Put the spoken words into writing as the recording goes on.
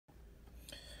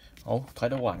好，睇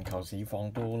到環球市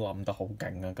況都冧得好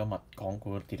勁啊！今日港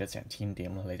股跌得成1000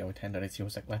點啦，你就會聽到啲消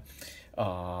息咧，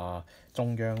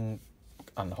中央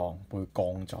銀行會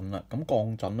降準啦。咁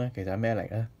降準咧其實係咩嚟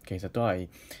咧？其實都係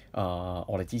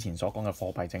我哋之前所講嘅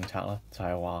貨幣政策啦，就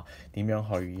係話點樣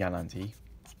去印銀紙。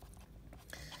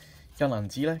印銀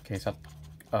紙咧其實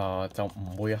就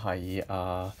唔會係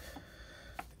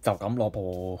就咁攞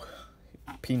部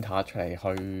printer 出嚟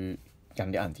去印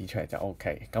啲銀紙出嚟就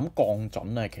OK。咁降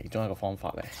準係其中一個方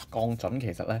法嚟。降準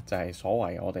其實咧就係所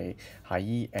謂我哋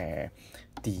喺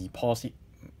deposit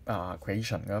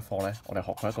creation 嗰一課咧，我哋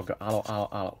學過一個叫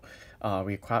RRR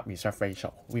required reserve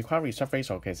ratio。required reserve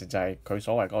ratio 其實就係佢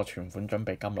所謂嗰個存款準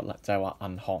備金率啦，就係話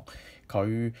銀行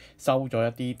佢收咗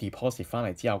一啲 deposit 翻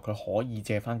嚟之後，佢可以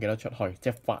借翻幾多出去，即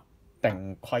係法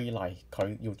定規例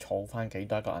佢要儲翻幾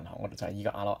多一個銀行嗰度，就係依個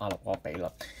RRR 嗰個比率。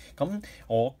咁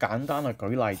我簡單去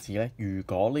舉例子咧，如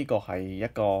果呢個係一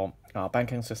個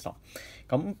banking system，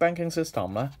 咁 banking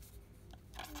system 咧，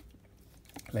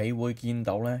你會見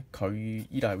到咧，佢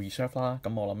依度係 reserve 啦。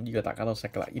咁我諗呢個大家都識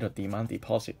㗎啦，依度 demand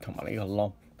deposit 同埋呢個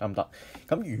loan 得唔得？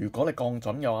咁如果你降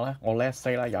準嘅話咧，我 let's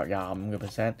say 啦，由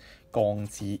25% 降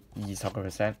至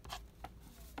20%。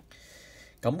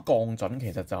咁降準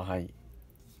其實就係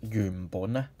原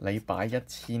本咧，你擺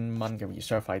1000蚊嘅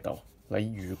reserve 喺度，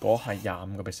你如果係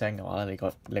25% 嘅話咧，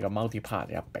你個 multiplier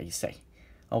就1:4。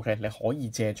OK， 你可以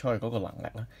借出去嗰個能力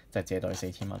咧，就係借到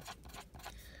4000蚊。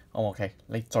OK，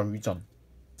 你最盡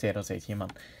借到4000蚊，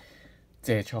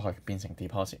借出去變成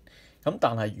deposit。咁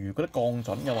但係如果你降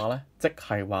準嘅話咧，即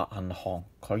係話銀行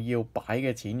佢要擺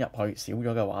嘅錢入去少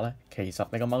咗嘅話咧，其實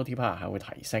你個 multiplier 係會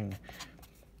提升嘅，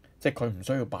即係佢唔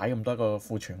需要擺咁多個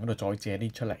庫存嗰度再借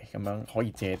啲出嚟，咁樣可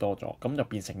以借多咗，咁就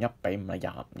變成1:5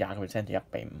啦，20% 就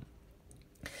1:5。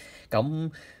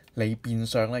咁你變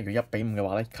相咧，如果1:5嘅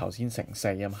話咧，頭先乘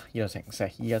4啊嘛，呢度乘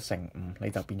4，依家乘5，你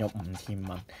就變咗5000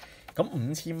蚊。咁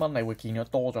5000蚊你會見咗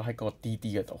多咗喺個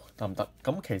DD 嗰度，得唔得？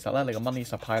咁其實咧，你個 money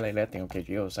supply 你一定要記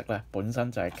住呢度識咧，本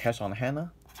身就係 cash on hand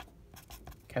啦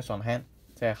，cash on hand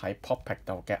即係喺 pocket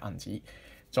度嘅銀紙，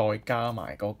再加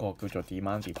埋嗰個叫做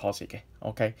demand deposit 嘅。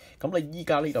OK， 咁你依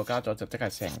家呢度加咗就即係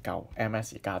成嚿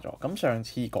MS 加咗。咁上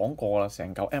次講過啦，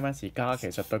成嚿 MS 加其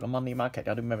實對個 money market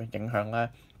有啲咩影響咧？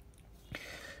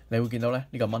你會見到咧，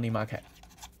呢個 money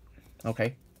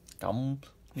market，OK， 咁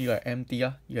呢個係 MD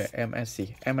啦，呢個係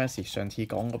MS。MS 上次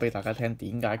講過俾大家聽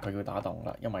點解佢要打動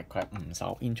啦，因為佢係唔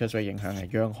受 interest rate 影響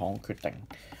嘅，央行決定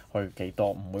去幾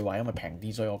多，唔會話因為平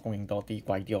啲所以我供應多啲，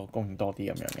貴啲我供應多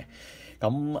啲咁樣嘅。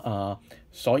咁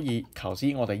所以頭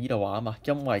先我哋呢度話啊嘛，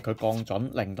因為佢降準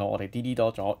令到我哋 DD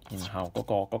多咗，然後嗰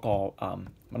個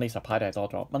money supply 都係多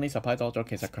咗，money supply 多咗，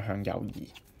其實佢向右移。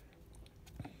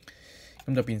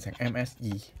咁就變成 MS1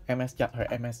 去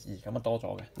MS2 咁啊多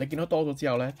咗嘅。你見到多咗之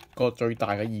後咧，個最大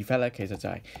嘅 effect 咧，其實就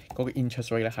係嗰個 interest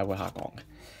rate 咧係會下降嘅。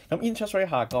咁 interest rate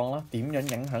下降啦，點樣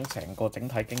影響成個整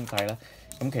體經濟咧？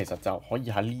咁其實就可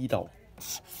以喺呢度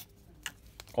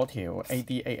嗰條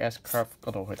ADAS curve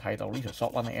嗰度去睇到呢條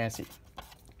short one AS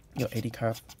呢個 AD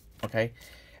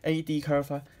curve。OK，AD curve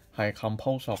咧係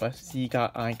compose of 咧 C 加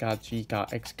I 加 G 加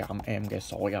X 減 M 嘅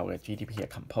所有嘅 GDP 嘅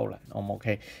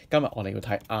component。OK， 今日我哋要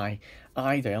睇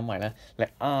I 就因為咧你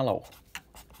R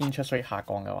interest rate 下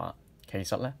降嘅話，其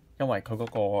實咧因為佢嗰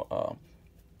個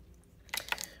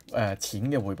錢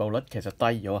嘅回報率其實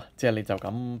低咗啊，即係你就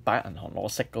咁擺銀行攞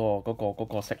息嗰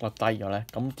個息率低咗咧，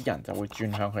咁啲人就會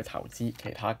轉向去投資其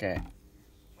他嘅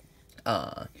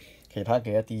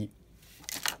一啲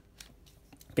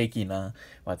基建啊，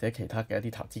或者其他嘅一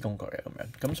啲投資工具啊咁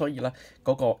樣，咁所以咧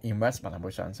嗰個 investment 係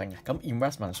會上升嘅，咁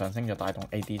investment 上升就帶動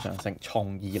AD 上升，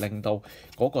從而令到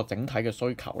嗰個整體嘅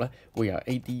需求咧會由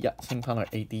AD1 升翻去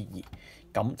AD2，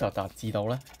咁就達至到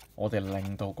咧我哋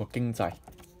令到個經濟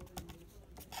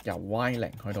由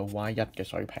Y0 去到 Y1 嘅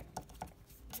水平，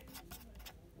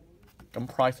咁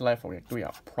price level 亦都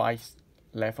由 price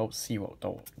level 0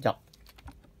到1。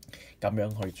咁樣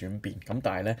去轉變，咁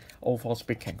但係咧 overall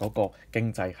speaking 嗰個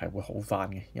經濟係會好翻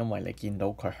嘅，因為你見到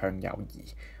佢向右移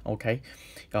 ，OK，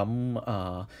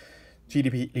 咁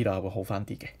GDP 呢度係會好翻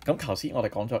啲嘅。咁頭先我哋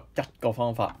講咗一個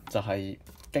方法，就係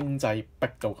經濟逼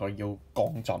到佢要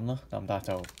降準啦，得唔得？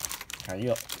就係呢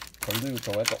個佢都要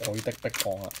做一個愛的迫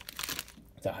降啦。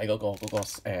就喺嗰個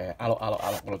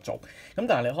RRR 嗰度做，咁但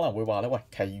係你可能會話咧，喂，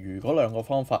其餘嗰兩個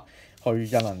方法去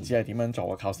印銀紙係點樣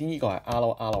做啊？頭先呢個係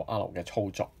RRR 嘅操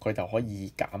作，佢就可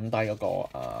以減低嗰個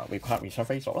required reserve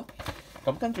ratio 啦。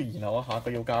咁跟住然後我下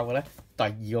個要教嘅咧，第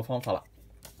二個方法啦。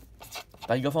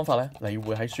第二個方法咧，你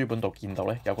會喺書本度見到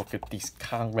咧，有個叫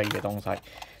discount rate 嘅東西。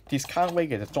discount rate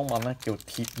其實中文咧叫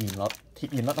貼現率。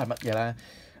貼現率係乜嘢咧？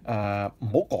唔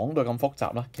好講到咁複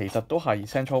雜啦，其實都係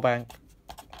central bank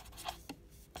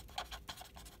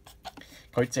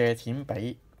佢借錢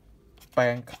俾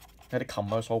bank 一啲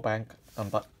commercial bank 得唔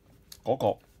得？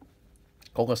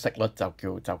嗰個息率就叫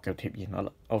貼現率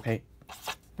啦。OK，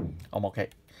 O 唔 OK？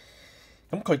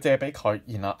 咁佢借俾佢，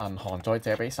然後銀行再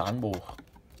借俾散戶，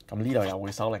咁呢度又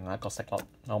會收另外一個息率。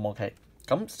O 唔 OK？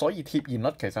 咁所以貼現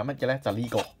率其實係乜嘢咧？就呢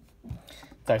個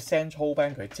就係 central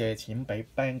bank 佢借錢俾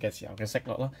bank 嘅時候嘅息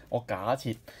率啦。我假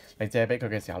設你借俾佢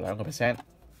嘅時候2%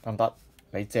得唔得？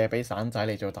你借俾散仔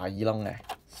你做大耳窿嘅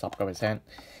10%，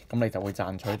咁你就會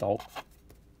賺取到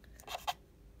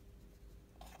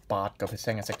8%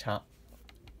 嘅息差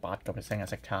，8% 嘅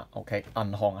息差。OK，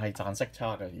 銀行係賺息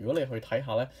差嘅。如果你去睇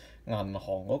下咧，銀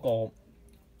行嗰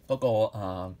個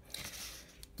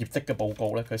業績嘅報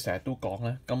告咧，佢成日都講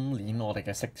咧，今年我哋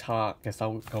嘅息差嘅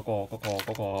嗰個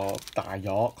擴大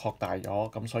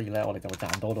咗，咁所以咧我哋就會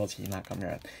賺多錢啦咁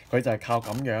樣。佢就係靠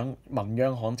咁樣問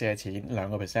央行借錢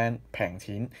2%平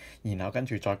錢，然後跟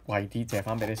住再貴啲借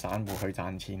翻俾啲散戶去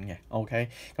賺錢嘅。OK，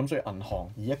 咁所以銀行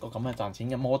以一個咁嘅賺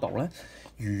錢嘅 model 咧，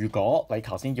如果你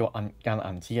頭先要印銀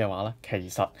紙嘅話咧，其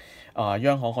實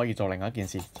央行可以做另一件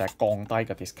事，就係降低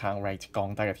個 discount rate， 降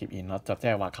低個貼現率，就即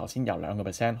係話頭先由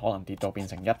2%可能跌到變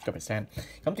成1%，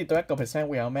咁跌到1%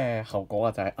會有咩後果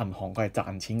啊？就係銀行佢係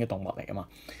賺錢嘅動物嚟㗎嘛。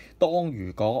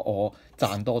如果我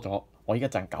賺多咗，我依家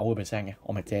賺9% 嘅，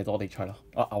我咪借多啲出咯，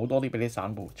我嘔多啲俾啲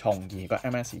散戶，從而個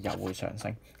MS 又會上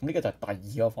升。咁呢個就係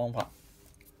第二個方法，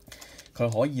佢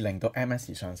可以令到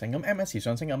MS 上升。咁 MS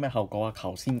上升有咩後果啊？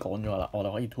頭先講咗啦，我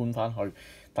哋可以turn翻去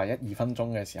第1-2分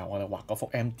鐘嘅時候，我哋畫嗰幅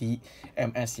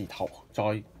MD、MS 圖，再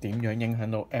點樣影響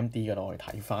到 MD 嗰度去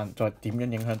睇翻，再點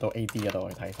樣影響到 AD 嗰度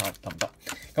去睇翻，得唔得？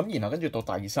咁然後跟住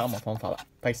到第三個方法啦。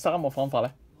第三個方法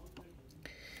咧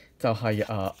就係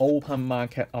open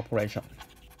market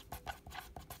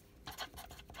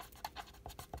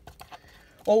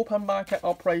operation。Open market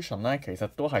operation 咧，其實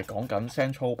都係講緊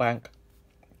central bank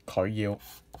佢要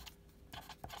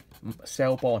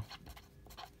sell bond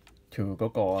to 嗰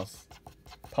個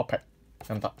public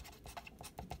得唔得？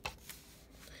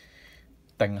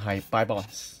定係 buy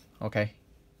bonds？OK？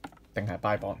 定係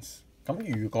buy bonds？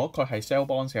 咁如果佢係 sell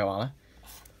bonds 嘅話咧，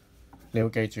你要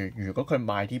記住，如果佢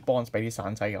賣啲 bonds 俾啲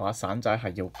散仔嘅話，散仔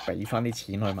係要俾翻啲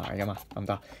錢去買噶嘛，得唔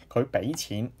得？佢俾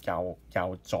錢由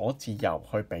左至右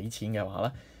去俾錢嘅話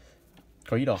咧，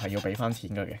佢呢度係要俾翻錢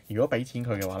佢嘅。如果俾錢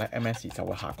佢嘅話咧 ，MS 就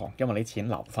會下降，因為你錢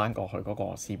流翻過去嗰個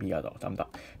CB 嗰度，得唔得？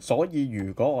所以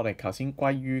如果我哋頭先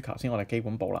歸於頭先我哋基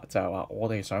本步啦，就係話我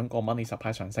哋想個 money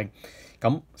supply 上升，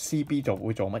咁 CB 就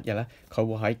會做乜嘢咧？佢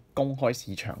會喺公開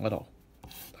市場嗰度，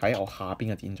喺我下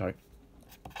邊嘅箭嘴，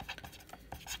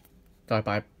就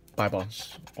係 buy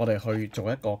bonds， 我哋去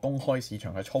做一個公開市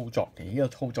場嘅操作。而呢個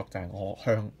操作就係我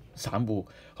向散戶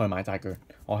去買債券，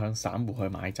我向散戶去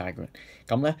買債券。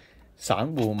咁咧，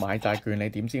散戶買債券，你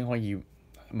點先可以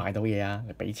買到嘢啊？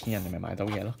你俾錢人哋咪買到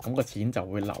嘢咯。咁個錢就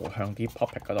會流向啲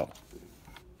public 嗰度，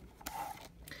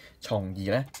從而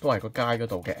咧都係個街嗰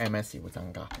度嘅 MS 會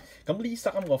增加。咁呢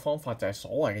三個方法就係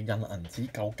所謂嘅印銀紙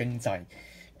救經濟，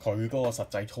佢嗰個實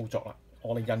際操作啦。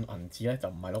我哋印銀紙咧就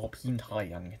唔係攞個偏袒嚟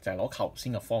印嘅，就係攞頭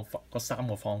先嘅方法，嗰三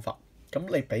個方法。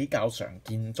咁你比較常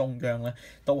見中央咧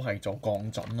都係做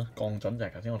降準啦，降準就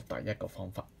係頭先我哋第一個方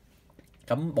法。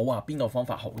咁冇話邊個方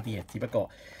法好啲嘅，只不過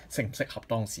適唔適合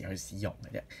當時去使用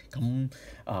嘅啫。咁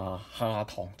下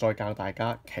堂再教大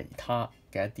家其他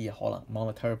嘅一啲可能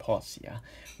monetary policy 啊，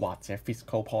或者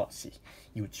fiscal policy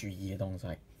要注意嘅東西。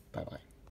拜拜。